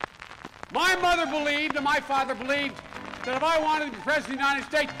My mother believed and my father believed that if I wanted to be president of the United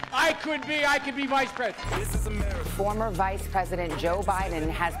States, I could be vice president. This is America. Former Vice President Joe Biden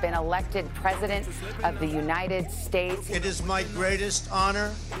has been elected President of the United States. It is my greatest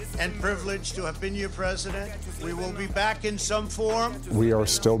honor and privilege to have been your president. We will be back in some form. We are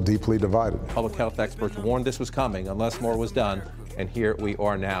still deeply divided. Public health experts warned this was coming unless more was done. And here we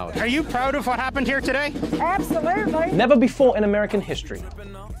are now. Are you proud of what happened here today? Absolutely. Never before in American history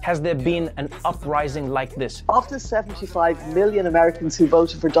has there been an uprising like this. Of the 75 million Americans who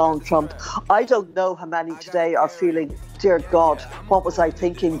voted for Donald Trump, I don't know how many today are feeling, dear God, what was I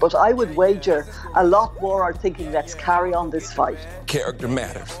thinking? But I would wager a lot more are thinking, let's carry on this fight. Character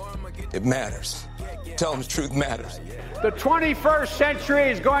matters. It matters. Tell them the truth matters. The 21st century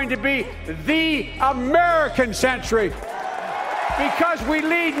is going to be the American century. Because we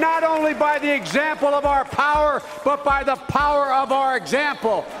lead not only by the example of our power, but by the power of our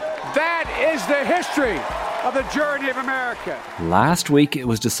example. That is the history of the journey of America. Last week, it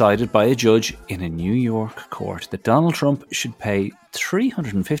was decided by a judge in a New York court that Donald Trump should pay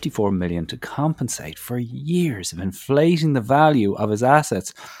 $354 million to compensate for years of inflating the value of his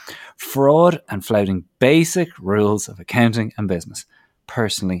assets, fraud and flouting basic rules of accounting and business.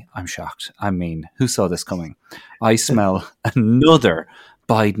 Personally, I'm shocked. I mean, who saw this coming? I smell another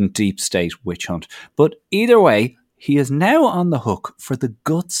Biden deep state witch hunt. But either way, he is now on the hook for the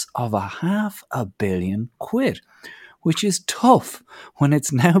guts of £500 million, which is tough when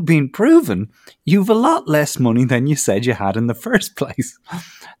it's now been proven you've a lot less money than you said you had in the first place.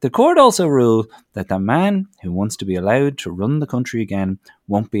 The court also ruled that the man who wants to be allowed to run the country again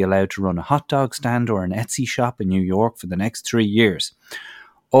won't be allowed to run a hot dog stand or an Etsy shop in New York for the next 3 years.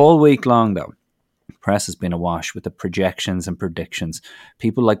 All week long, though, the press has been awash with the projections and predictions.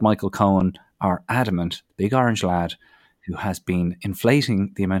 People like Michael Cohen are adamant, the big orange lad, who has been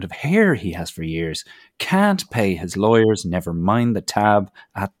inflating the amount of hair he has for years, can't pay his lawyers, never mind the tab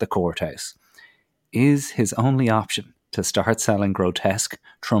at the courthouse. Is his only option to start selling grotesque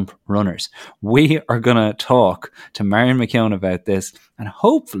Trump runners? We are going to talk to Marion McKeown about this and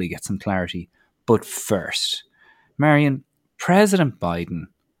hopefully get some clarity. But first, Marion, President Biden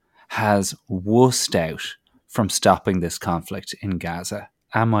has wussed out from stopping this conflict in Gaza.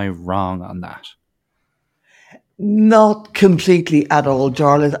 Am I wrong on that? Not completely at all,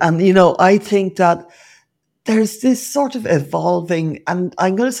 Jarlath. And, I think that there's this sort of evolving, and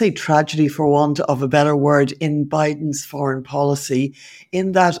I'm going to say tragedy for want of a better word, in Biden's foreign policy,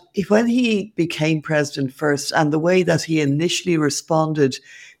 in that when he became president first and the way that he initially responded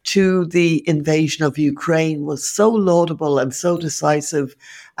to the invasion of Ukraine was so laudable and so decisive.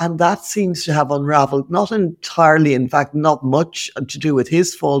 And that seems to have unraveled, not entirely, in fact, not much to do with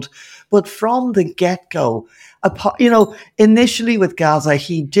his fault, but from the get-go. Initially with Gaza,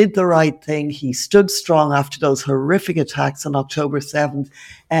 he did the right thing. He stood strong after those horrific attacks on October 7th.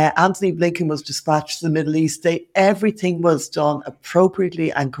 Anthony Blinken was dispatched to the Middle East. Everything was done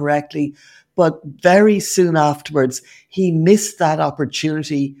appropriately and correctly. But very soon afterwards, he missed that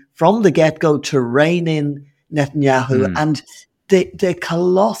opportunity from the get-go to rein in Netanyahu. And the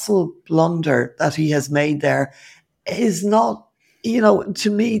colossal blunder that he has made there is not, to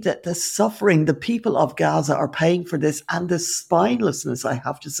me, that the suffering, the people of Gaza are paying for this, and the spinelessness, I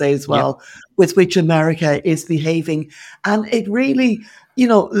have to say as well, with which America is behaving. And it really,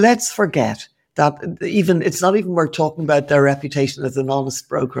 let's forget that it's not even worth talking about their reputation as an honest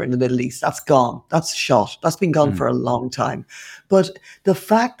broker in the Middle East. That's gone. That's shot. That's been gone for a long time. But the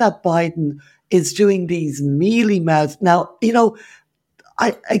fact that Biden is doing these mealy mouths now,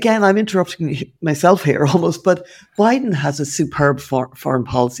 I'm interrupting myself here almost, but Biden has a superb foreign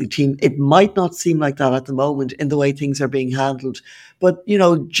policy team. It might not seem like that at the moment in the way things are being handled. But,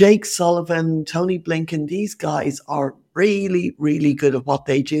 Jake Sullivan, Tony Blinken, these guys are really, really good at what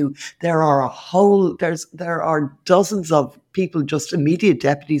they do. There are dozens of people, just immediate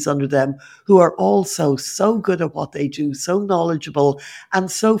deputies under them, who are also so good at what they do, so knowledgeable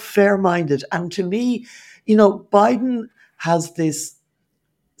and so fair-minded. And to me, Biden has this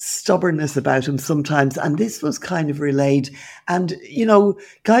stubbornness about him sometimes, and this was kind of relayed. And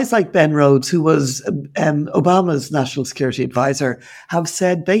guys like Ben Rhodes, who was Obama's national security advisor, have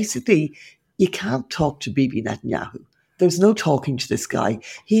said basically you can't talk to Bibi Netanyahu. There's no talking to this guy.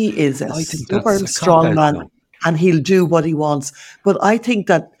 He is a stubborn, strong man, and he'll do what he wants. But I think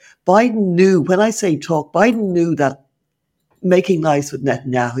that Biden knew, when I say talk, Biden knew that making nice with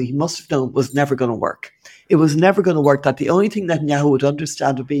Netanyahu, he must have known, was never going to work. It was never going to work. That the only thing Netanyahu would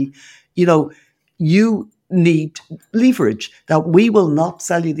understand would be, you need leverage, that we will not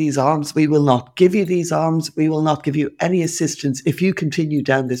sell you these arms, we will not give you these arms, we will not give you any assistance if you continue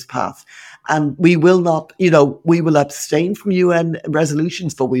down this path. And we will not, we will abstain from UN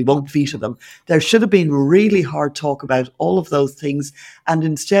resolutions, but we won't veto them. There should have been really hard talk about all of those things. And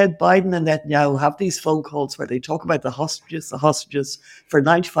instead, Biden and Netanyahu have these phone calls where they talk about the hostages for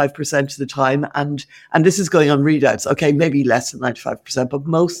 95% of the time. And this is going on readouts. Okay, maybe less than 95%, but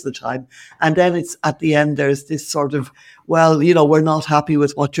most of the time. And then it's at the end, there's this sort of, well, we're not happy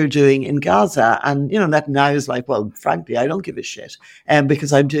with what you're doing in Gaza. And, Netanyahu is like, well, frankly, I don't give a shit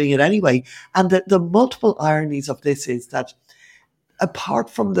because I'm doing it anyway. And the multiple ironies of this is that apart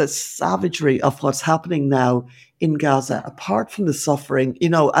from the savagery of what's happening now in Gaza, apart from the suffering,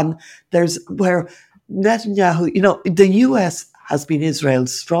 and there's where Netanyahu, the US has been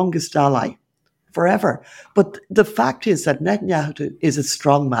Israel's strongest ally forever. But the fact is that Netanyahu is a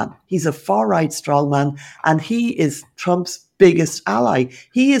strong man. He's a far-right strong man, and he is Trump's biggest ally.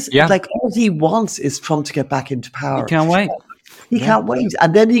 He is like, all he wants is Trump to get back into power. He can't wait. He can't wait.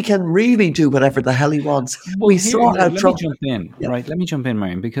 And then he can really do whatever the hell he wants. Well, let me jump in, right? Let me jump in,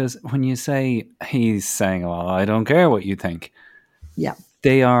 Marion, because when you say he's saying, oh, I don't care what you think. Yeah.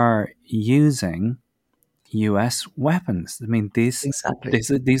 They are using US weapons. I mean, these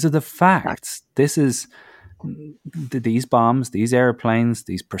are the facts. This is these bombs, these airplanes,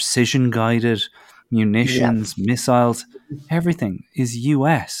 these precision-guided munitions, missiles, everything is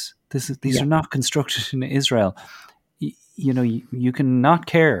US. These are not constructed in Israel. You can not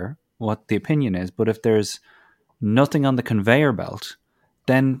care what the opinion is, but if there's nothing on the conveyor belt,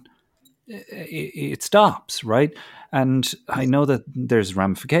 then it stops, right? And I know that there's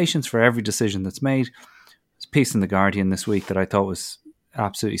ramifications for every decision that's made. There's a piece in The Guardian this week that I thought was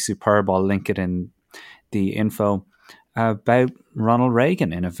absolutely superb. I'll link it in the info about Ronald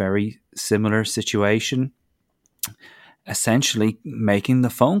Reagan in a very similar situation, essentially making the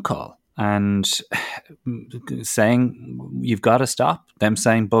phone call and saying, you've got to stop, them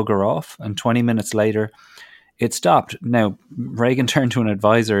saying bugger off, and 20 minutes later it stopped. Now, Reagan turned to an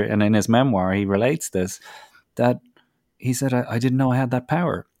advisor, and in his memoir he relates this, that he said, I didn't know I had that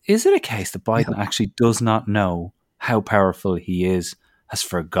power. Is it a case that Biden actually does not know how powerful he is, has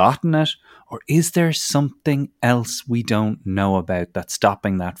forgotten it, or is there something else we don't know about that's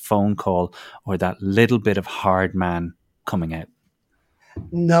stopping that phone call or that little bit of hard man coming out?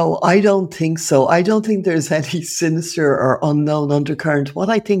 No, I don't think so. I don't think there's any sinister or unknown undercurrent. What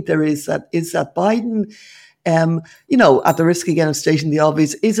I think there is that Biden, at the risk again of stating the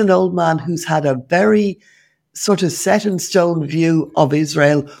obvious, is an old man who's had a very sort of set in stone view of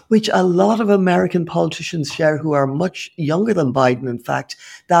Israel, which a lot of American politicians share who are much younger than Biden, in fact,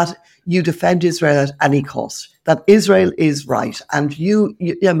 that you defend Israel at any cost, that Israel is right. And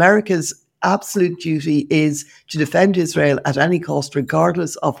America's absolute duty is to defend Israel at any cost,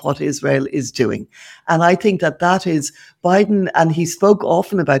 regardless of what Israel is doing. And I think that is Biden, and he spoke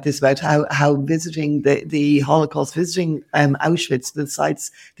often about this, about how visiting the Holocaust, visiting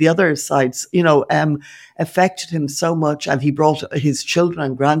Auschwitz, the other sites, affected him so much. And he brought his children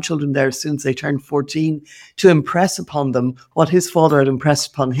and grandchildren there as soon as they turned 14 to impress upon them what his father had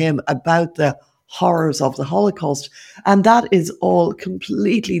impressed upon him about the horrors of the Holocaust. And that is all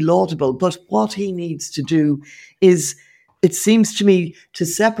completely laudable. But what he needs to do is, it seems to me, to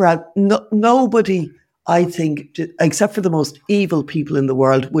separate. Nobody, I think, except for the most evil people in the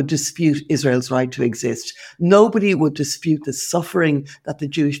world, would dispute Israel's right to exist. Nobody would dispute the suffering that the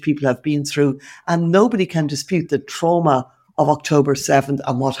Jewish people have been through. And nobody can dispute the trauma of October 7th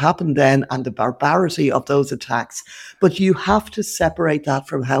and what happened then and the barbarity of those attacks. But you have to separate that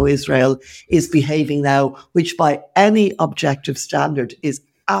from how Israel is behaving now, which by any objective standard is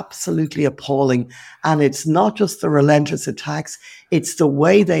absolutely appalling. And it's not just the relentless attacks, it's the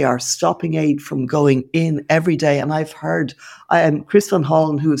way they are stopping aid from going in every day. And I've heard Chris Van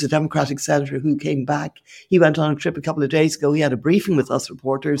Hollen, who is a Democratic senator who came back, he went on a trip a couple of days ago. He had a briefing with us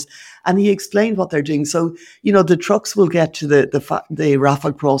reporters and he explained what they're doing. So, the trucks will get to the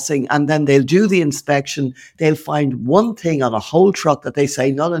Rafah crossing and then they'll do the inspection. They'll find one thing on a whole truck that they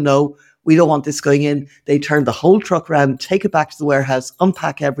say, no, we don't want this going in. They turn the whole truck around, take it back to the warehouse,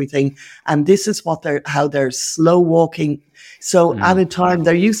 unpack everything. And this is how they're slow walking. So at a time,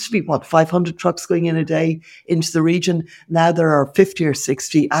 there used to be 500 trucks going in a day into the region. Now there are 50 or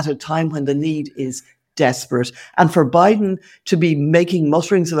 60 at a time when the need is desperate. And for Biden to be making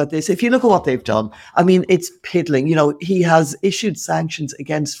mutterings about this, if you look at what they've done, I mean, it's piddling. You know, he has issued sanctions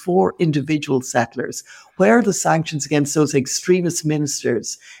against 4 individual settlers. Where are the sanctions against those extremist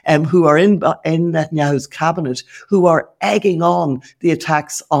ministers who are in Netanyahu's cabinet, who are egging on the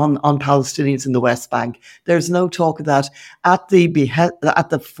attacks on Palestinians in the West Bank? There's no talk of that. At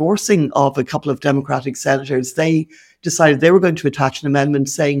the forcing of a couple of Democratic senators, they decided they were going to attach an amendment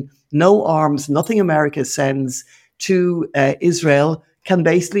saying no arms, nothing America sends to Israel can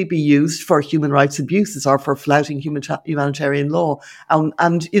basically be used for human rights abuses or for flouting humanitarian law.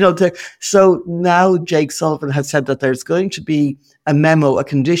 And you know, so now Jake Sullivan has said that there's going to be a memo, a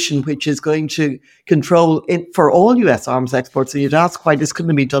condition which is going to control it for all US arms exports. And you'd ask why this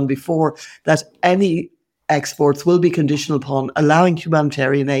couldn't be done before, that any exports will be conditional upon allowing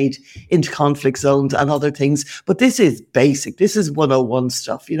humanitarian aid into conflict zones and other things. But this is basic. This is 101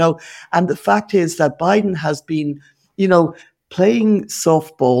 stuff, you know. And the fact is that Biden has been, you know, playing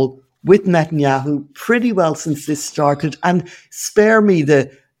softball with Netanyahu pretty well since this started. And spare me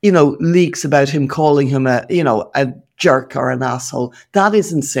the, you know, leaks about him calling him a jerk or an asshole. That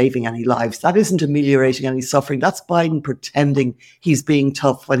isn't saving any lives. That isn't ameliorating any suffering. That's Biden pretending he's being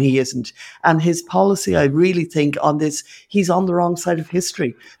tough when he isn't. And his policy, I really think on this, he's on the wrong side of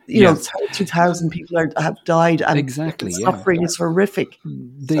history. You know, 2,000 people have died, and the suffering is horrific.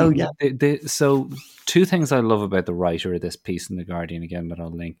 So two things I love about the writer of this piece in The Guardian, again, that I'll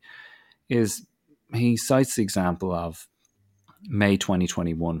link, is he cites the example of May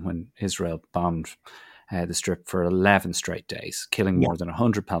 2021 when Israel bombed the Strip for 11 straight days, killing more than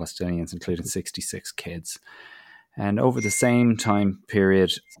 100 Palestinians, including 66 kids. And over the same time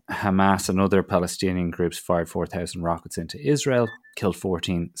period, Hamas and other Palestinian groups fired 4,000 rockets into Israel, killed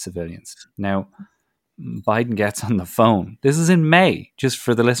 14 civilians. Now, Biden gets on the phone. This is in May, just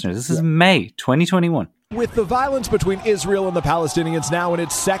for the listeners. This is May 2021. With the violence between Israel and the Palestinians now in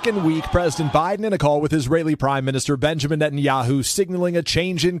its second week, President Biden in a call with Israeli Prime Minister Benjamin Netanyahu signaling a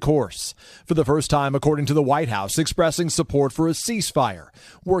change in course. For the first time, according to the White House, expressing support for a ceasefire,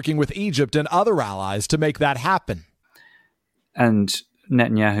 working with Egypt and other allies to make that happen. And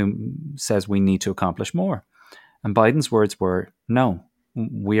Netanyahu says we need to accomplish more. And Biden's words were, no,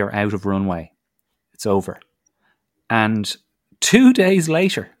 we are out of runway. It's over. And 2 days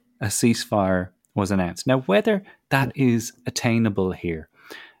later, a ceasefire was announced. Now, whether that is attainable here,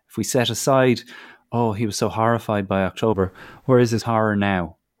 if we set aside, oh, he was so horrified by October, where is his horror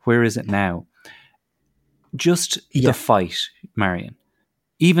now? Where is it now? Just the fight, Marion,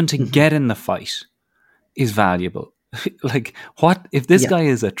 even to get in the fight is valuable. Like, what if this guy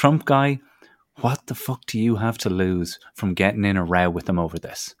is a Trump guy? What the fuck do you have to lose from getting in a row with him over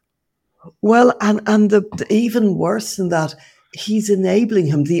this? Well, and the even worse than that, he's enabling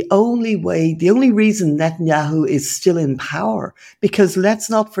him. The only reason Netanyahu is still in power, because let's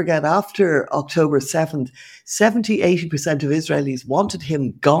not forget, after October 7th, 70-80% of Israelis wanted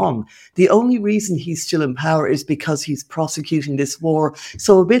him gone. The only reason he's still in power is because he's prosecuting this war.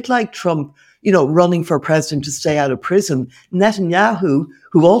 So a bit like Trump, you know, running for president to stay out of prison, Netanyahu,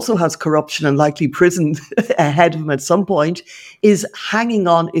 who also has corruption and likely prison ahead of him at some point, is hanging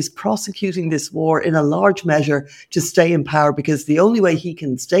on, is prosecuting this war in a large measure to stay in power, because the only way he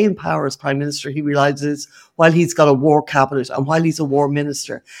can stay in power as prime minister, he realizes, while he's got a war cabinet and while he's a war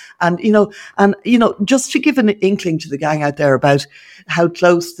minister. And just to give an inkling to the gang out there about how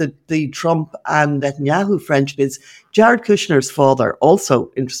close the Trump and Netanyahu friendship is, Jared Kushner's father, also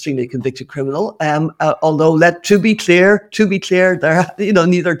interestingly a convicted criminal, although to be clear, there,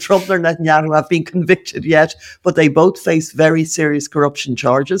 neither Trump nor Netanyahu have been convicted yet, but they both face very serious corruption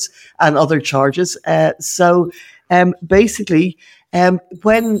charges and other charges. Basically,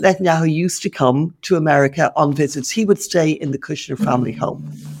 when Netanyahu used to come to America on visits, he would stay in the Kushner family home.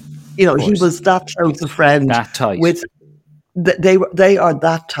 You know, he was that close a friend. That tight. They are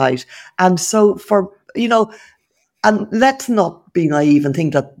that tight. And so and let's not be naive and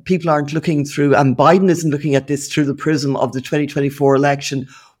think that people aren't looking through, and Biden isn't looking at this through the prism of the 2024 election.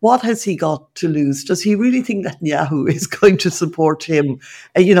 What has he got to lose? Does he really think Netanyahu is going to support him,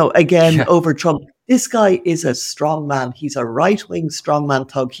 over Trump? This guy is a strong man. He's a right-wing strongman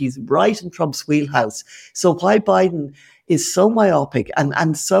thug. He's right in Trump's wheelhouse. So why Biden is so myopic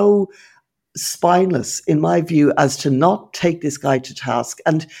and so spineless, in my view, as to not take this guy to task.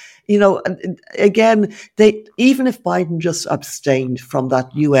 And Again, even if Biden just abstained from that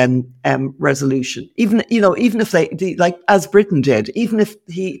UN resolution, even if they like as Britain did, even if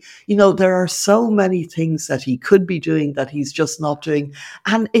he, there are so many things that he could be doing that he's just not doing,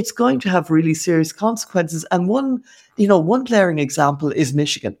 and it's going to have really serious consequences. And one glaring example is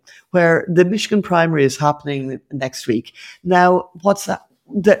Michigan, where the Michigan primary is happening next week. Now, what's that?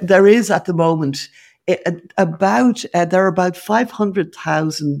 There is at the moment there are about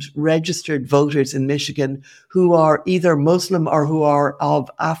 500,000 registered voters in Michigan who are either Muslim or who are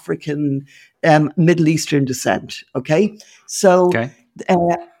of African, Middle Eastern descent. Okay, so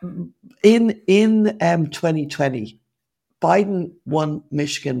in 2020. Biden won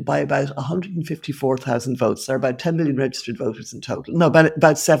Michigan by about 154,000 votes. There are about 10 million registered voters in total. No,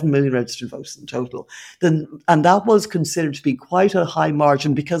 about 7 million registered voters in total. And that was considered to be quite a high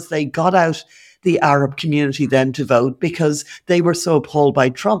margin because they got out the Arab community then to vote because they were so appalled by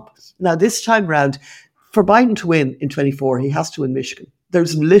Trump. Now, this time round, for Biden to win in 24, he has to win Michigan.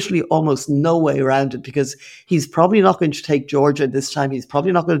 There's literally almost no way around it because he's probably not going to take Georgia this time. He's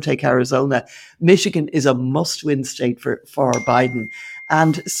probably not going to take Arizona. Michigan is a must-win state for Biden.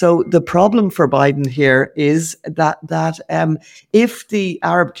 And so the problem for Biden here is that if the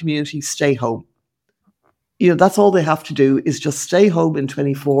Arab community stay home, that's all they have to do is just stay home in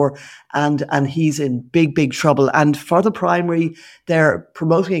 24 and he's in big, big trouble. And for the primary, they're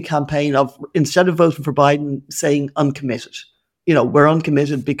promoting a campaign of, instead of voting for Biden, saying uncommitted. We're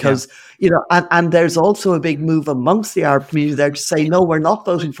uncommitted because, and there's also a big move amongst the Arab community there to say, no, we're not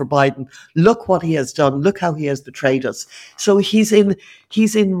voting for Biden. Look what he has done. Look how he has betrayed us. So he's in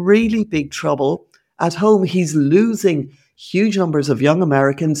really big trouble at home. He's losing huge numbers of young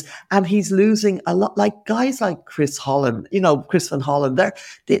Americans, and he's losing a lot, like guys like Chris Van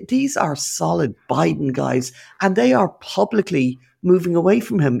Hollen. These are solid Biden guys, and they are publicly moving away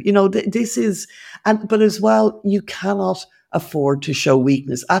from him. But as well, you cannot afford to show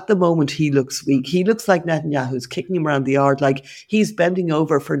weakness. At the moment, he looks weak. He looks like Netanyahu's kicking him around the yard, like he's bending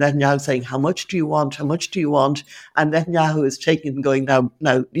over for Netanyahu saying, how much do you want? How much do you want? And Netanyahu is taking and going, now,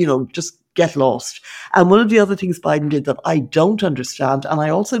 just get lost. And one of the other things Biden did that I don't understand, and I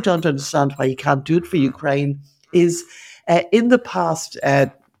also don't understand why he can't do it for Ukraine, is in the past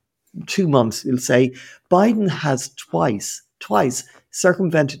 2 months, we'll say, Biden has twice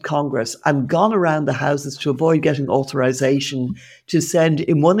circumvented Congress and gone around the houses to avoid getting authorization to send,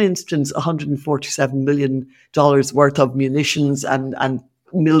 in one instance, $147 million worth of munitions and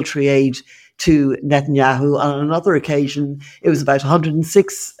military aid to Netanyahu. On another occasion, it was about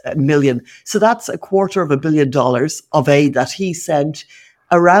 $106 million. So that's $250 million of aid that he sent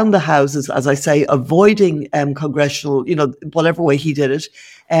around the houses, as I say, avoiding congressional, whatever way he did it,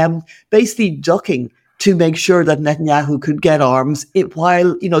 basically ducking to make sure that Netanyahu could get arms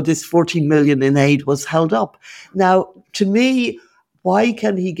while, this 14 million in aid was held up. Now, to me, why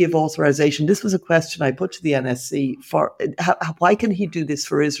can he give authorization? This was a question I put to the NSC for why can he do this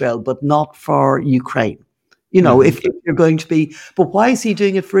for Israel but not for Ukraine? If you're going to be, but why is he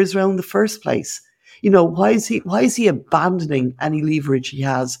doing it for Israel in the first place? Why is he abandoning any leverage he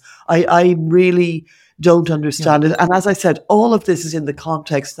has? I really don't understand it. And as I said, all of this is in the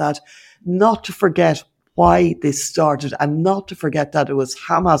context that not to forget why this started and not to forget that it was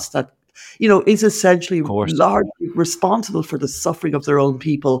Hamas that, is essentially largely responsible for the suffering of their own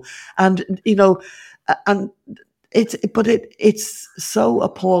people. And, it's so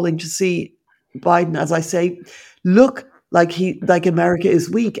appalling to see Biden, as I say, look like America is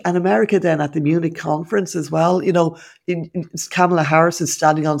weak. And America then at the Munich conference as well, Kamala Harris is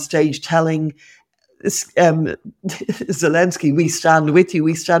standing on stage telling Zelensky, we stand with you.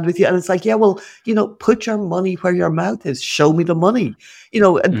 And it's like, yeah, well, put your money where your mouth is. Show me the money.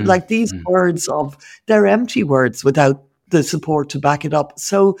 Like these words they're empty words without the support to back it up.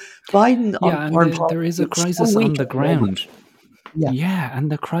 So Biden, there is a crisis on the ground. Yeah,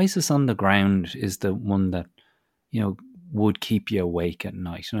 and the crisis on the ground is the one that, would keep you awake at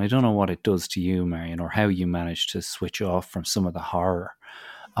night. And I don't know what it does to you, Marion, or how you manage to switch off from some of the horror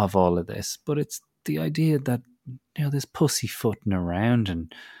of all of this, but it's the idea that there's pussyfooting around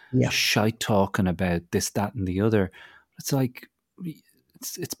and shite talking about this, that, and the other. It's like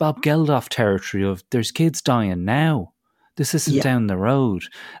it's Bob Geldof territory of there's kids dying now. This isn't down the road.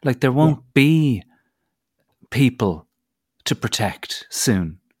 Like there won't be people to protect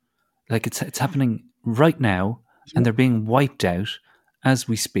soon. Like it's happening right now, and they're being wiped out as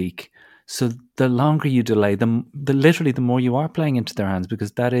we speak. So the longer you delay, literally the more you are playing into their hands,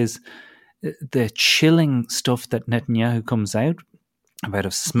 because that is the chilling stuff that Netanyahu comes out about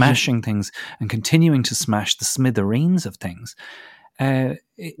of smashing things and continuing to smash the smithereens of things.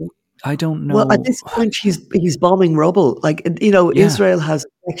 I don't know. Well, at this point, he's bombing rubble. Like, Israel has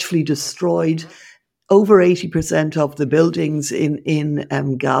actually destroyed over 80% of the buildings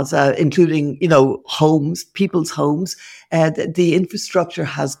in Gaza, including, homes, people's homes. The infrastructure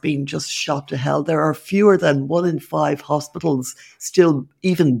has been just shot to hell. There are fewer than 1 in 5 hospitals still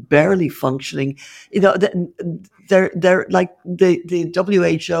even barely functioning. They're like the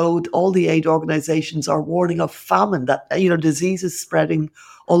WHO, all the aid organizations are warning of famine, that, diseases spreading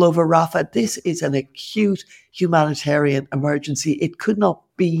all over Rafah. This is an acute humanitarian emergency. It could not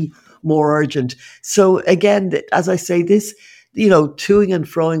be more urgent. So again, as I say, this, toing and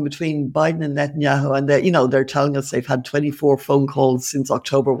froing between Biden and Netanyahu, and they're telling us they've had 24 phone calls since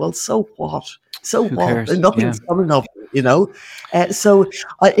October. Well, so what? So Who what? cares? Nothing's coming of it, so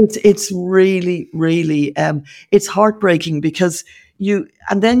it's really, really, it's heartbreaking, because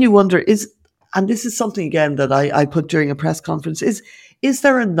then you wonder, and this is something again that I put during a press conference, is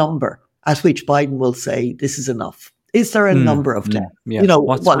there a number at which Biden will say this is enough? Is there a number of deaths? Yeah.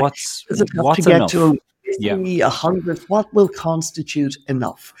 Does it have to get enough? to 50, 100? What will constitute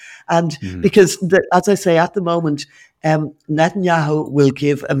enough? And because, as I say, at the moment, Netanyahu will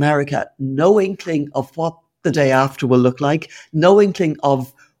give America no inkling of what the day after will look like, no inkling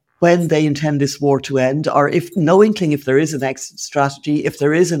of when they intend this war to end, or no inkling if there is an exit strategy, if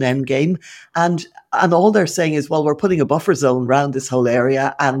there is an end game. And all they're saying is, well, we're putting a buffer zone around this whole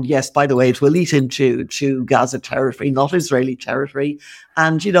area. And yes, by the way, it will eat into Gaza territory, not Israeli territory.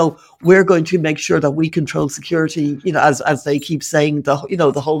 And, we're going to make sure that we control security, as they keep saying, the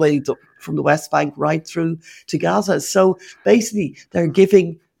whole way from the West Bank right through to Gaza. So basically, they're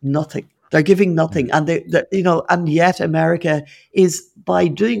giving nothing. They're giving nothing. And and yet America is, by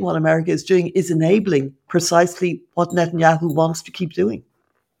doing what America is doing, is enabling precisely what Netanyahu wants to keep doing.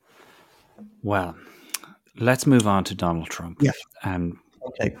 Well, let's move on to Donald Trump and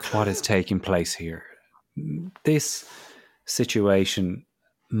what is taking place here. This situation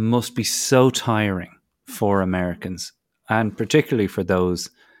must be so tiring for Americans, and particularly for those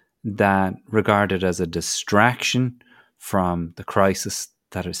that regard it as a distraction from the crisis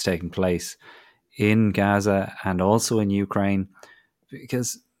that is taking place in Gaza and also in Ukraine.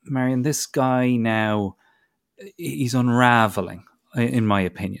 Because, Marion, this guy now, he's unraveling, in my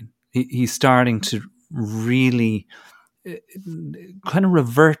opinion. He's starting to really kind of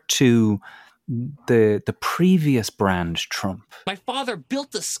revert to the previous brand Trump. My father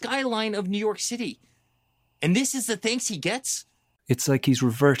built the skyline of New York City, and this is the thanks he gets? It's like he's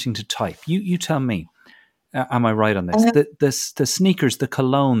reverting to type. You tell me. Am I right on this? The sneakers, the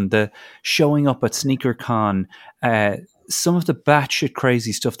cologne, the showing up at SneakerCon, some of the batshit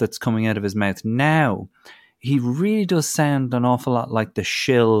crazy stuff that's coming out of his mouth now, he really does sound an awful lot like the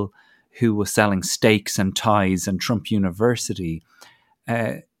shill who was selling steaks and ties and Trump University.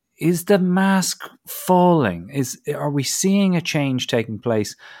 Is the mask falling? Are we seeing a change taking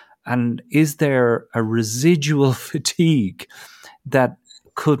place? And is there a residual fatigue that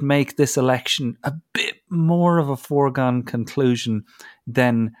could make this election a bit more of a foregone conclusion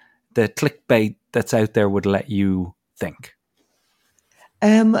than the clickbait that's out there would let you think?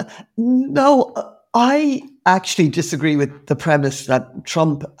 No, I actually disagree with the premise that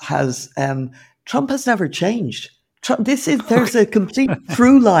Trump has never changed. There's a complete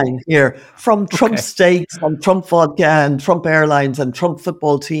through line here from Trump steaks and Trump vodka and Trump Airlines and Trump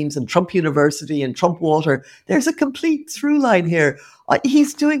football teams and Trump University and Trump water. There's a complete through line here.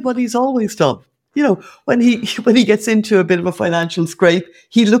 He's doing what he's always done. When he gets into a bit of a financial scrape,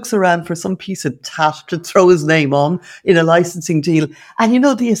 he looks around for some piece of tat to throw his name on in a licensing deal.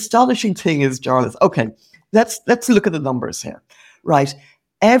 And the astonishing thing is, Jarlath, let's look at the numbers here. Right.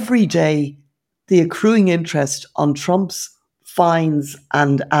 Every day, the accruing interest on Trump's fines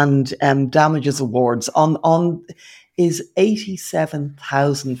and damages awards on is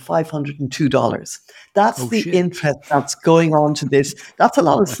 $87,502. That's the interest that's going on to this. That's a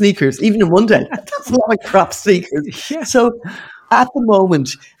lot of sneakers, even in one day. That's a lot of crap sneakers. Yeah. So at the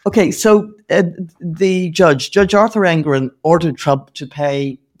moment, the Judge Arthur Engoron ordered Trump to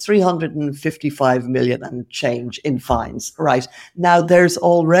pay $355 million and change in fines. Right. Now, there's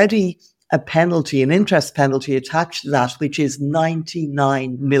already a penalty, an interest penalty attached to that, which is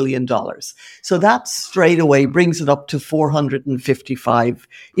 $99 million. So that straight away brings it up to $455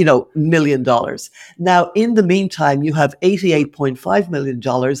 million. Now, in the meantime, you have $88.5 million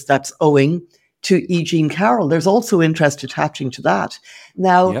that's owing to E. Jean Carroll. There's also interest attaching to that.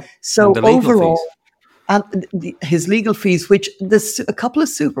 Now, so overall, And his legal fees, which a couple of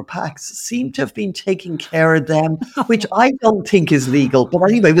super PACs seem to have been taking care of them, which I don't think is legal. But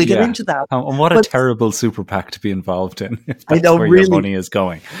anyway, we'll get into that. And what a terrible super PAC to be involved in, if that's I know, where really, your money is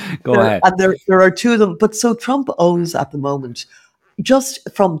going. Go ahead. And there are two of them. But so Trump owns at the moment, just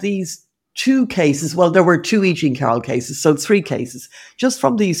from these two cases, well, there were two E. Jean Carroll cases, so 3 cases. Just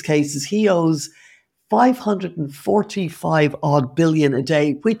from these cases, he owes 545 odd billion a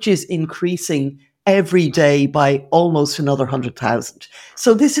day, which is increasing every day by almost another 100,000.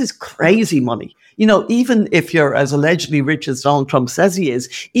 So this is crazy money. Even if you're as allegedly rich as Donald Trump says he is,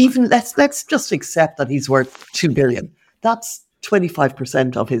 even let's just accept that he's worth 2 billion. That's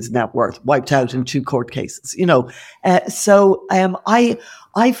 25% of his net worth wiped out in 2 court cases.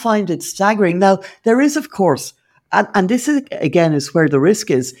 I find it staggering. Now, there is, of course, and this is again is where the risk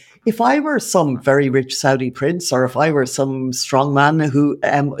is. If I were some very rich Saudi prince, or if I were some strong man who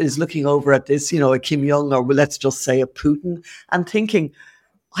is looking over at this, a Kim Jong, or let's just say a Putin, and thinking,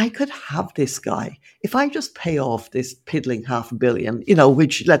 I could have this guy if I just pay off this piddling $500 million,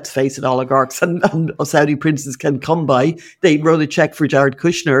 which, let's face it, oligarchs and Saudi princes can come by. They wrote a check for Jared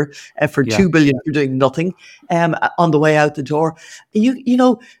Kushner for $2 billion for doing nothing on the way out the door.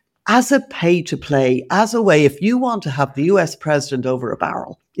 As a pay to play, as a way, if you want to have the US president over a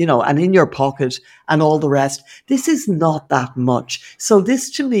barrel, and in your pocket and all the rest, this is not that much. So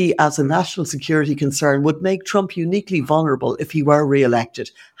this, to me, as a national security concern, would make Trump uniquely vulnerable if he were re-elected,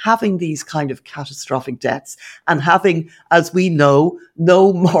 having these kind of catastrophic debts and having, as we know,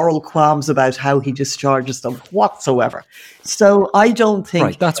 no moral qualms about how he discharges them whatsoever. So I don't think...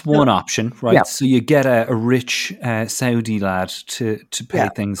 Right, that's one option, right? Yeah. So you get a rich Saudi lad to pay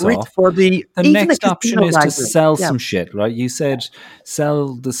things off. For the next option is to sell some shit, right? You said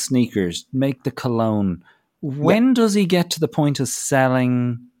sell the sneakers, make the cologne. When does he get to the point of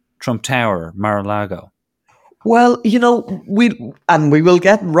selling Trump Tower, Mar-a-Lago? Well, we will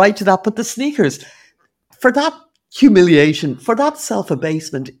get right to that, but the sneakers, for that humiliation, for that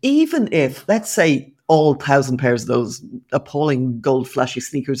self-abasement, even if, let's say, all 1,000 pairs of those appalling gold flashy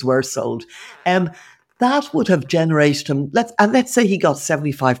sneakers were sold, that would have generated him, let's say he got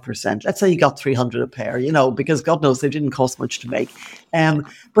 75%. Let's say he got 300 a pair, because God knows they didn't cost much to make.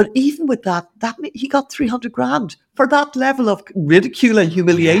 But even with that he got 300 grand for that level of ridicule and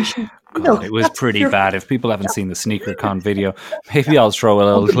humiliation. God, it was pretty bad. If people haven't seen the SneakerCon video, maybe I'll throw a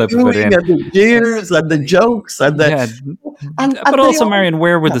little clip of it in. And the jeers and the jokes and the... but also, Marion,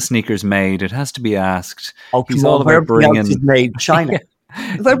 where were the sneakers made? It has to be asked. He's all about bringing... Is made China.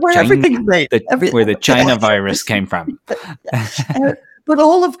 Where everything's made. Where the China virus came from. But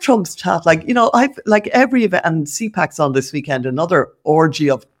all of Trump's chat, I've every event, and CPAC's on this weekend, another orgy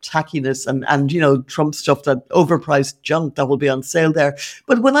of tackiness and Trump stuff, that overpriced junk that will be on sale there.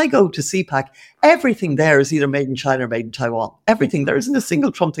 But when I go to CPAC, everything there is either made in China or made in Taiwan. Everything. There isn't a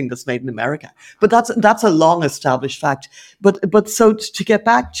single Trump thing that's made in America. But that's a long established fact. But so to get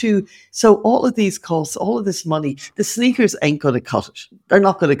back to, so all of these costs, all of this money, the sneakers ain't going to cut it. They're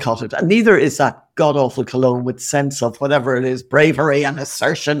not going to cut it. And neither is that god-awful cologne with sense of whatever it is, bravery and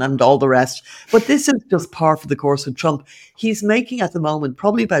assertion and all the rest. But this is just par for the course with Trump. He's making at the moment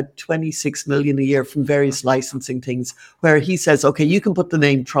probably about 26 million a year from various licensing things, where he says, okay, you can put the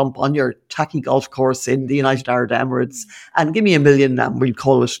name Trump on your tacky golf course in the United Arab Emirates and give me $1 million and we'll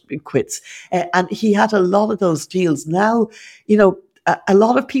call it quits. And he had a lot of those deals. Now, a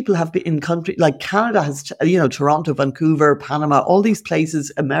lot of people have been in countries like Canada has, Toronto, Vancouver, Panama, all these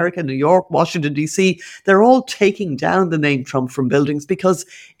places, America, New York, Washington, D.C., they're all taking down the name Trump from buildings because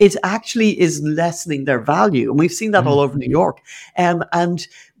it actually is lessening their value. And we've seen that all over New York.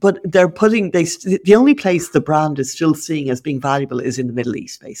 But they're the only place the brand is still seeing as being valuable is in the Middle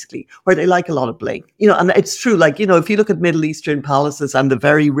East, basically, where they like a lot of bling. And it's true, if you look at Middle Eastern palaces and the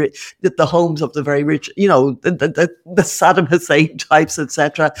very rich, the homes of the very rich, the Saddam Hussein types,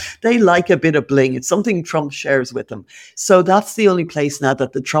 etc., they like a bit of bling. It's something Trump shares with them. So that's the only place now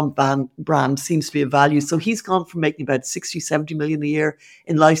that the Trump brand seems to be of value. So he's gone from making about 60, 70 million a year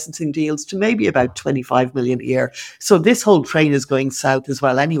in licensing deals to maybe about 25 million a year. So this whole train is going south as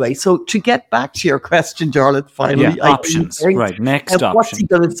well. Anyway, so to get back to your question, Jarlath, finally, options, right? Next option. What's he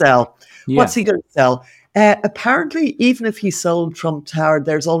going to sell? What's he going to sell? Apparently, even if he sold Trump Tower,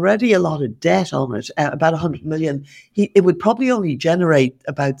 there's already a lot of debt on it, about 100 million. It would probably only generate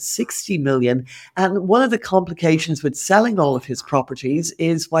about 60 million. And one of the complications with selling all of his properties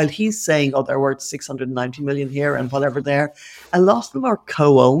is, while he's saying, they're worth 690 million here and whatever there, a lot of them are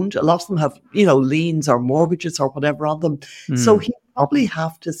co-owned. A lot of them have, liens or mortgages or whatever on them. So he probably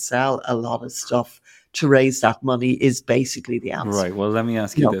have to sell a lot of stuff to raise that money is basically the answer. Right. Well, let me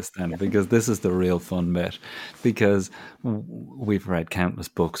ask you this then, because this is the real fun bit. Because we've read countless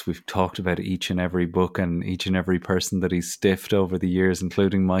books. We've talked about each and every book and each and every person that he's stiffed over the years,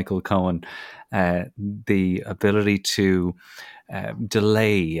 including Michael Cohen. The ability to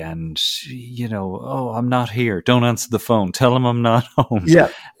delay and, oh, I'm not here. Don't answer the phone. Tell him I'm not home. Yeah.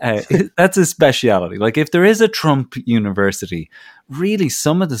 That's his speciality. Like, if there is a Trump university, really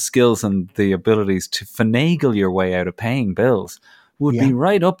some of the skills and the abilities to finagle your way out of paying bills would be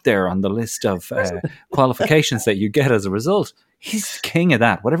right up there on the list of qualifications that you get as a result. He's the king of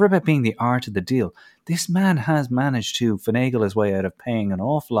that. Whatever about being the art of the deal, this man has managed to finagle his way out of paying an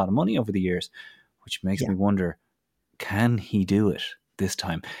awful lot of money over the years, which makes me wonder, can he do it this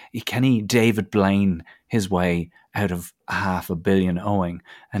time? Can he David Blaine his way out of $500 million owing,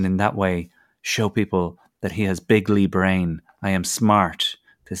 and in that way show people that he has big Lee brain? I am smart.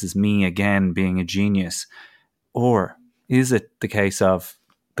 This is me again being a genius. Or is it the case of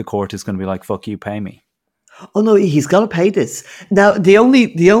the court is going to be like, fuck you, pay me? Oh no, he's got to pay this. Now, the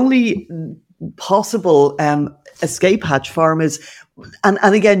only possible escape hatch for him is, and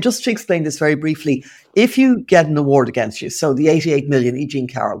again, just to explain this very briefly, if you get an award against you, so the 88 million, E. Jean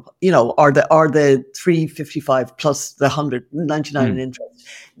Carroll, or the 355 plus the 199 in interest,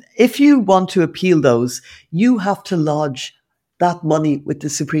 if you want to appeal those, you have to lodge that money with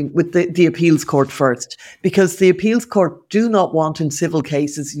the appeals court first, because the appeals court do not want in civil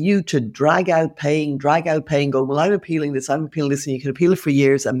cases you to drag out paying, go, well, I'm appealing this, and you can appeal it for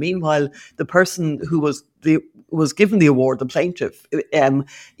years. And meanwhile, the person who was given the award, the plaintiff,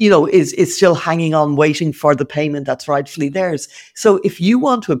 is still hanging on, waiting for the payment that's rightfully theirs. So if you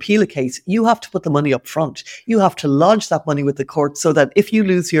want to appeal a case, you have to put the money up front. You have to lodge that money with the court, so that if you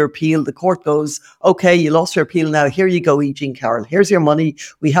lose your appeal, the court goes, okay, you lost your appeal, now here you go, E. Jean Carroll, here's your money,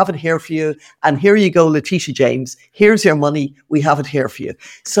 we have it here for you. And here you go, Letitia James, here's your money, we have it here for you.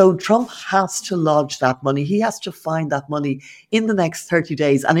 So Trump has to lodge that money. He has to find that money in the next 30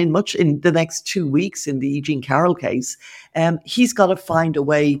 days, and in the next 2 weeks in the E. Jean Carroll case. He's got to find a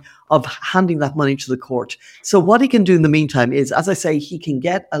way of handing that money to the court. So what he can do in the meantime is, as I say, he can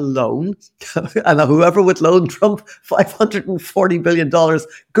get a loan, and whoever would loan Trump $540 billion,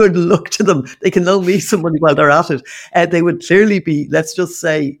 good luck to them. They can loan me some money while they're at it. They would clearly be, let's just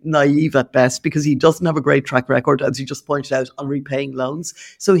say, naive at best, because he doesn't have a great track record, as you just pointed out, on repaying loans.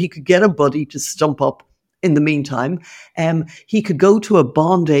 So he could get a buddy to stump up in the meantime. He could go to a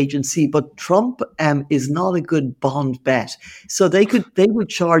bond agency, but Trump is not a good bond bet. So they would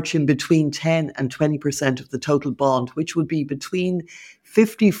charge him between 10 and 20% of the total bond, which would be between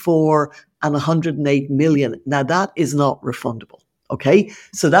 54 and 108 million. Now that is not refundable. Okay.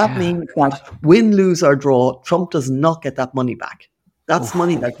 So that means that win, lose or draw, Trump does not get that money back. That's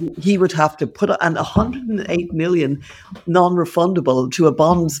money that he would have to put, and 108 million non-refundable to a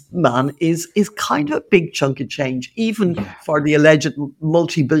bondsman is kind of a big chunk of change, even for the alleged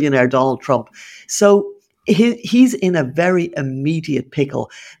multi-billionaire Donald Trump. So he's in a very immediate pickle.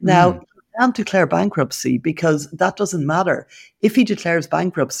 Now, he can't declare bankruptcy, because that doesn't matter. If he declares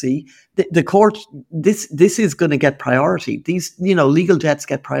bankruptcy, the court, this is going to get priority. These, legal debts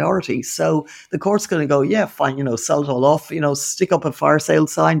get priority. So the court's going to go, yeah, fine, sell it all off, stick up a fire sale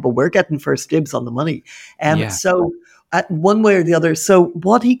sign, but we're getting first dibs on the money. So one way or the other. So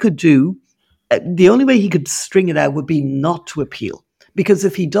what he could do, the only way he could string it out would be not to appeal. Because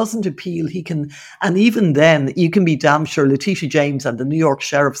if he doesn't appeal, he can, and even then, you can be damn sure Letitia James and the New York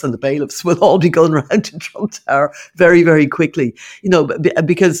sheriffs and the bailiffs will all be going around to Trump Tower very, very quickly.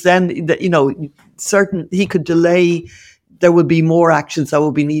 Because then, he could delay. There would be more actions that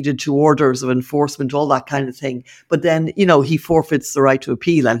would be needed to orders of enforcement, all that kind of thing. But then, he forfeits the right to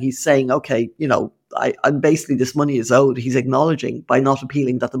appeal, and he's saying, okay, I basically, this money is owed. He's acknowledging by not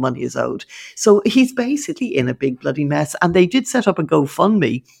appealing that the money is owed. So he's basically in a big bloody mess. And they did set up a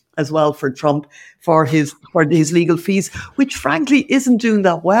GoFundMe as well for Trump for his legal fees, which frankly isn't doing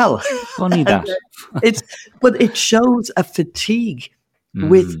that well. Funny that. But it shows a fatigue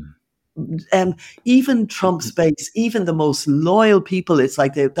with even Trump's base, even the most loyal people. It's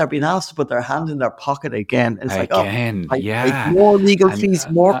like they're being asked to put their hand in their pocket again. It's like, more legal fees,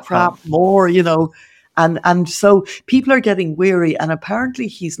 more crap, more, and so people are getting weary. And apparently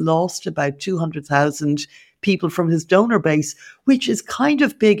he's lost about 200,000 people from his donor base, which is kind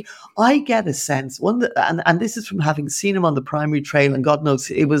of big. I get a sense, and this is from having seen him on the primary trail, and God knows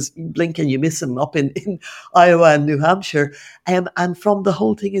it was blink and you miss him up in Iowa and New Hampshire. And from the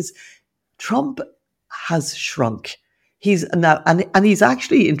whole thing is, Trump has shrunk. He's now, and he's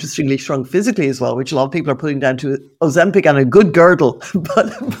actually interestingly shrunk physically as well, which a lot of people are putting down to Ozempic and a good girdle.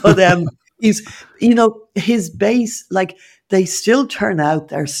 But He's, his base, like, they still turn out,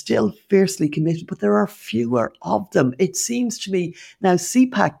 they're still fiercely committed, but there are fewer of them. It seems to me now,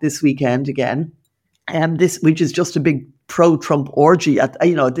 CPAC this weekend again, which is just a big pro-Trump orgy at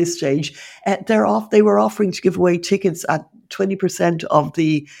this stage. They were offering to give away tickets at 20% of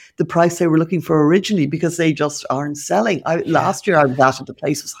the price they were looking for originally because they just aren't selling. Last year I was at it, the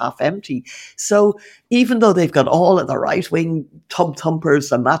place was half empty. So even though they've got all of the right-wing tub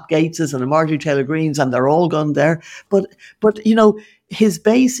thumpers and Matt Gaetzes and the Marjorie Taylor Greenes and they're all gone there, but his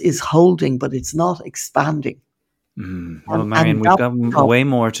base is holding, but it's not expanding. Well, Marion, we've got way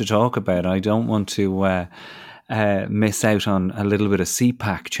more to talk about. I don't want to miss out on a little bit of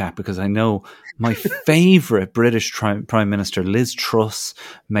CPAC chat because I know my favourite British Prime Minister, Liz Truss,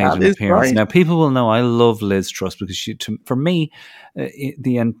 made an appearance. Right. Now, people will know I love Liz Truss because for me,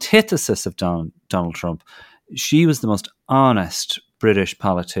 the antithesis of Donald Trump, she was the most honest British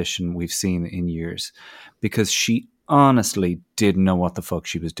politician we've seen in years because she honestly didn't know what the fuck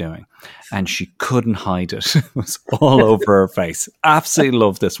she was doing and she couldn't hide it. It was all over her face. Absolutely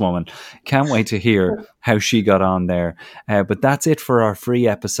love this woman. Can't wait to hear how she got on there. But that's it for our free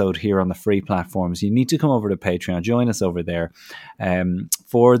episode here on the free platforms. You need to come over to Patreon, join us over there.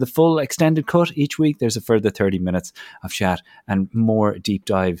 For the full extended cut each week, there's a further 30 minutes of chat and more deep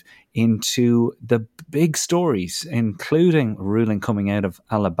dive into the big stories, including ruling coming out of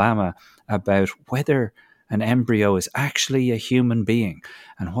Alabama about whether an embryo is actually a human being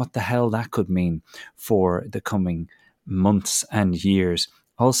and what the hell that could mean for the coming months and years.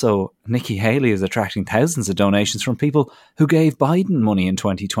 Also, Nikki Haley is attracting thousands of donations from people who gave Biden money in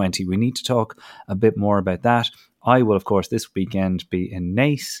 2020. We need to talk a bit more about that. I will, of course, this weekend be in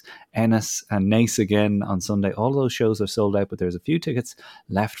Naas, Ennis and Naas again on Sunday. All those shows are sold out, but there's a few tickets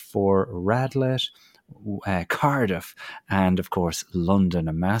left for Radlett, Cardiff, and of course London,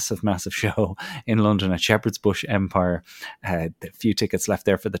 a massive show in London at Shepherd's Bush Empire. A few tickets left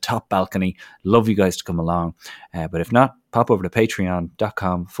there for the top balcony. Love you guys to come along, but if not, pop over to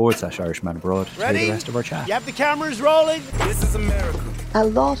patreon.com/Irishman Abroad to hear the rest of our chat. You have the cameras rolling? This is America. A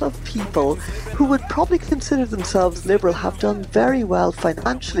lot of people who would probably consider themselves liberal have done very well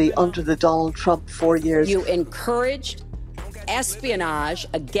financially under the Donald Trump 4 years. You encouraged espionage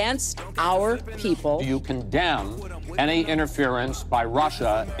against our people. Do you condemn any interference by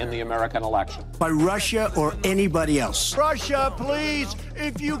Russia in the American election? By Russia or anybody else? Russia, please,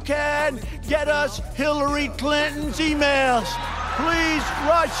 if you can, get us Hillary Clinton's emails. Please,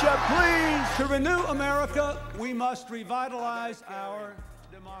 Russia, please. To renew America, we must revitalize our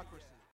democracy.